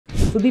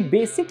So the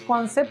basic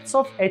concepts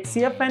of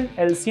HCF and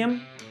LCM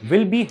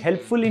will be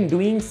helpful in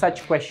doing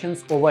such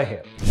questions over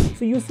here.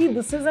 So you see,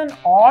 this is an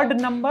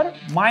odd number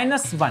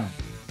minus 1.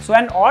 So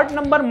an odd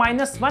number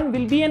minus 1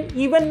 will be an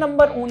even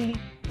number only.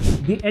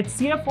 The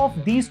HCF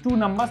of these two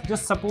numbers,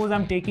 just suppose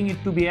I'm taking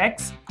it to be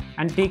x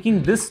and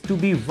taking this to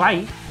be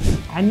y.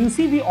 And you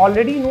see, we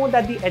already know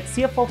that the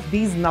HCF of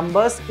these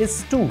numbers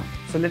is 2.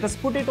 So let us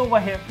put it over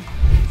here.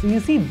 So you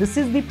see, this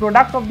is the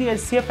product of the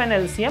HCF and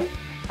LCM.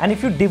 And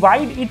if you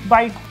divide it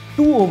by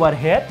 2 over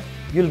here,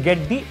 you'll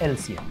get the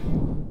LCM.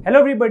 Hello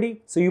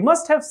everybody. So you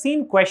must have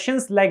seen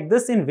questions like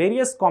this in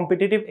various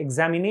competitive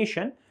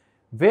examination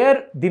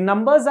where the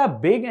numbers are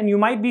big and you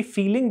might be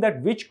feeling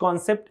that which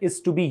concept is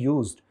to be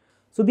used.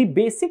 So the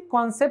basic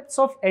concepts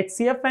of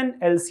HCF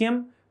and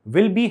LCM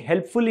will be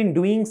helpful in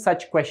doing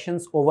such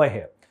questions over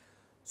here.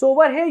 So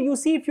over here you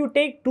see, if you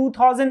take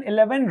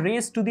 2011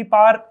 raised to the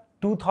power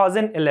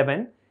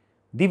 2011,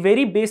 the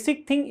very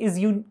basic thing is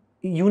you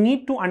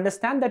need to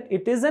understand that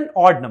it is an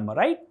odd number,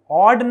 right?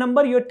 Odd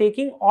number, you're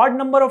taking odd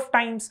number of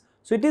times.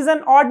 So it is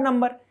an odd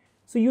number.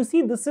 So you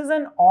see, this is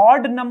an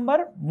odd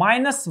number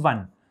minus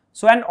 1.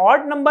 So an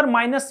odd number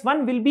minus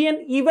 1 will be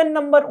an even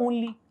number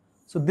only.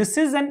 So this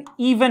is an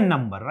even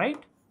number,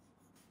 right?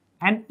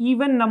 An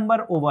even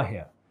number over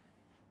here.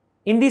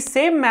 In the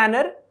same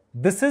manner,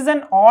 this is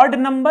an odd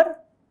number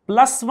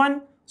plus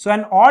 1. So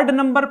an odd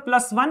number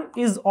plus 1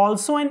 is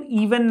also an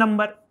even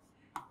number.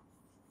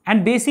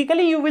 And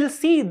basically you will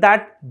see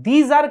that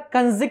these are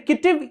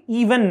consecutive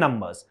even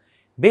numbers.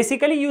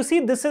 Basically you see,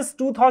 this is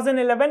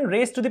 2011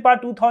 raised to the power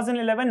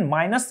 2011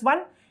 minus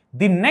 1.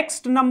 The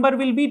next number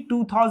will be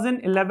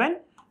 2011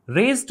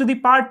 raised to the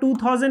power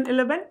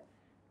 2011.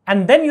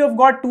 And then you have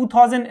got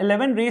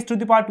 2011 raised to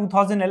the power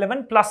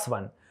 2011 plus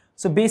 1.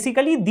 So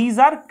basically these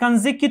are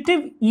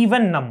consecutive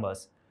even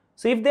numbers.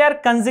 So if they are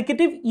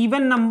consecutive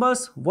even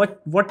numbers,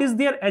 what is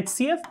their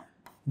HCF?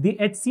 The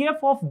HCF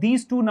of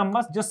these two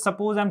numbers, just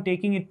suppose I'm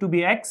taking it to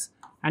be x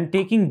and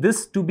taking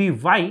this to be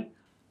y.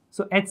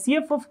 So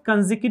HCF of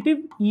consecutive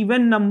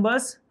even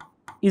numbers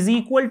is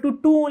equal to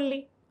 2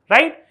 only,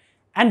 right?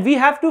 And we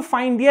have to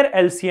find their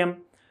LCM.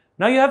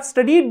 Now you have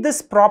studied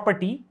this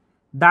property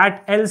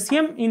that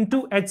LCM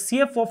into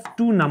HCF of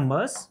two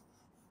numbers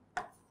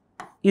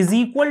is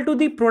equal to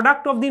the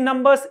product of the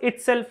numbers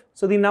itself.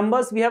 So the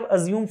numbers we have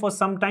assumed for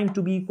some time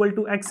to be equal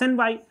to x and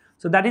y.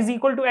 So that is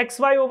equal to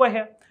xy over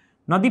here.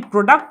 Now the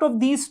product of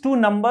these two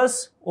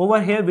numbers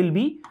over here will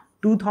be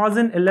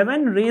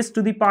 2011 raised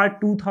to the power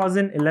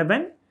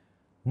 2011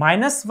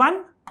 minus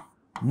 1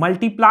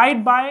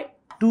 multiplied by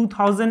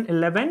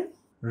 2011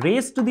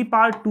 raised to the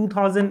power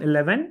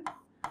 2011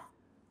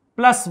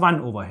 plus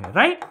 1 over here,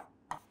 right?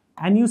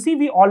 And you see,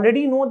 we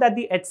already know that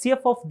the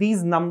HCF of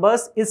these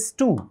numbers is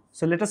 2.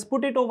 So let us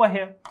put it over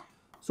here.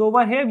 So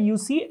over here you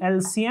see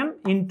LCM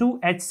into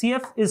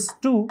HCF is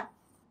 2,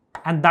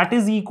 and that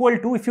is equal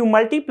to, if you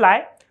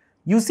multiply,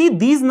 you see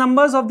these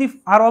numbers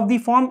are of the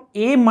form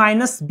a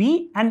minus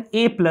b and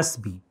a plus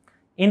b.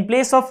 In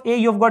place of a,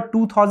 you have got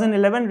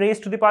 2011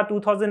 raised to the power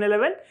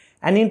 2011,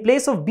 and in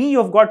place of b,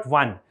 you have got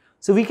 1.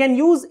 So we can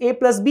use a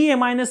plus b, a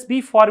minus b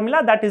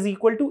formula, that is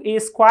equal to a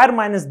square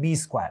minus b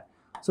square.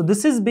 So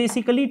this is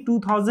basically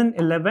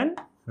 2011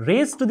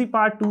 raised to the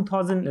power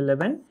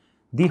 2011,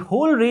 the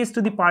whole raised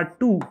to the power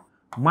 2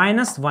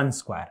 minus 1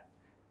 square.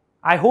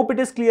 I hope it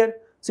is clear.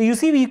 So you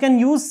see, we can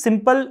use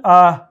simple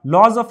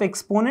laws of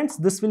exponents.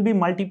 This will be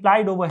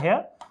multiplied over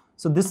here.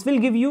 So this will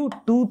give you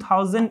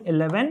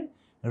 2011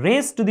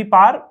 raised to the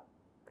power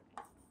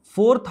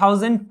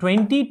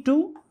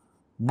 4022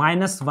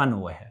 minus 1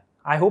 over here.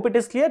 I hope it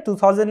is clear.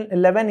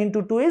 2011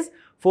 into 2 is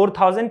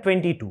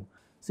 4022.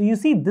 So you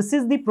see, this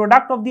is the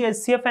product of the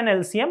HCF and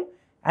LCM.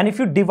 And if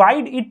you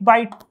divide it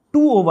by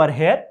 2 over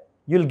here,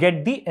 you'll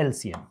get the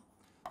LCM.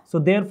 So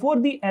therefore,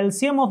 the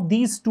LCM of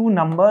these two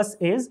numbers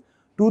is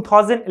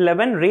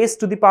 2011 raised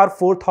to the power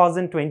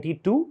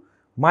 4022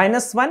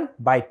 minus 1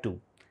 by 2.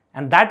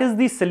 And that is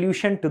the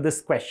solution to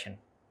this question.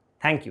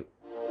 Thank you.